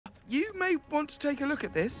you may want to take a look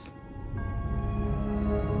at this.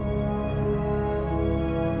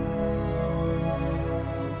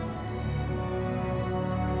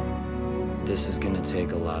 This is gonna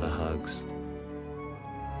take a lot of hugs.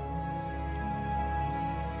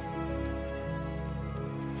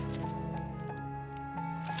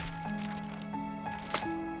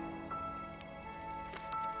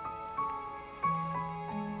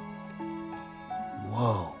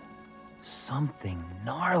 Whoa, something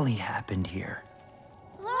gnarly happened here.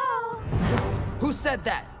 Hello? Who said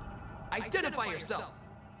that? Identify yourself!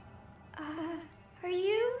 Are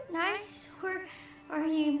you nice or are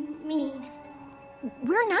you mean?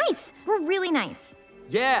 We're nice. We're really nice.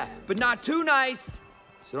 Yeah, but not too nice.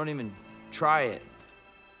 So don't even try it.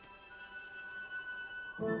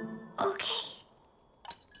 Okay.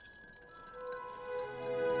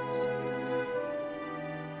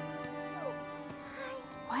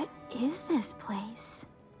 What is this place?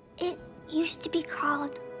 It used to be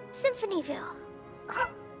called Symphonyville,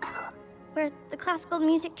 where the classical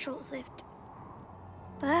music trolls lived.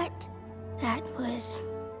 But that was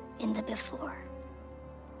in the before.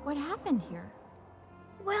 What happened here?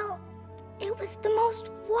 Well, it was the most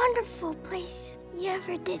wonderful place you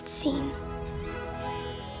ever did see.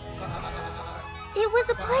 It was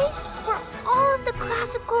a place where all of the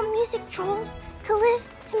classical music trolls could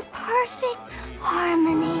live in perfect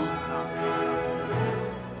harmony.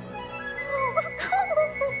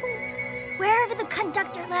 Wherever the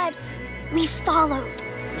conductor led, we followed.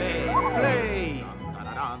 Play!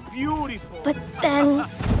 Beautiful! But then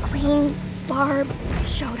Queen Barb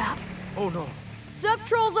showed up. Oh no, Sup,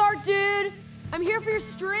 Trolls Art, dude? I'm here for your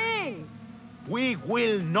string. we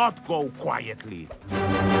will not go quietly.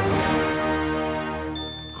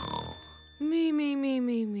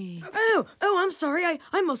 Me. Oh, I'm sorry.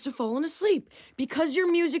 I must have fallen asleep because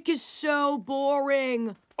your music is so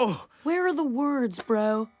boring. Oh, Where are the words,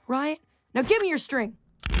 bro? Right? Now give me your string.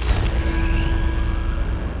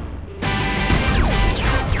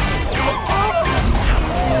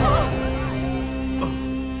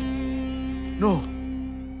 no.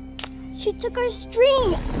 She took our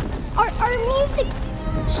string, our music.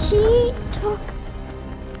 She took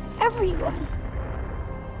everyone.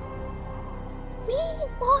 We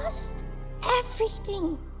lost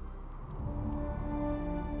everything.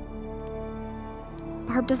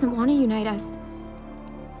 Barb doesn't want to unite us.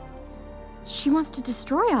 She wants to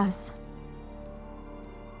destroy us.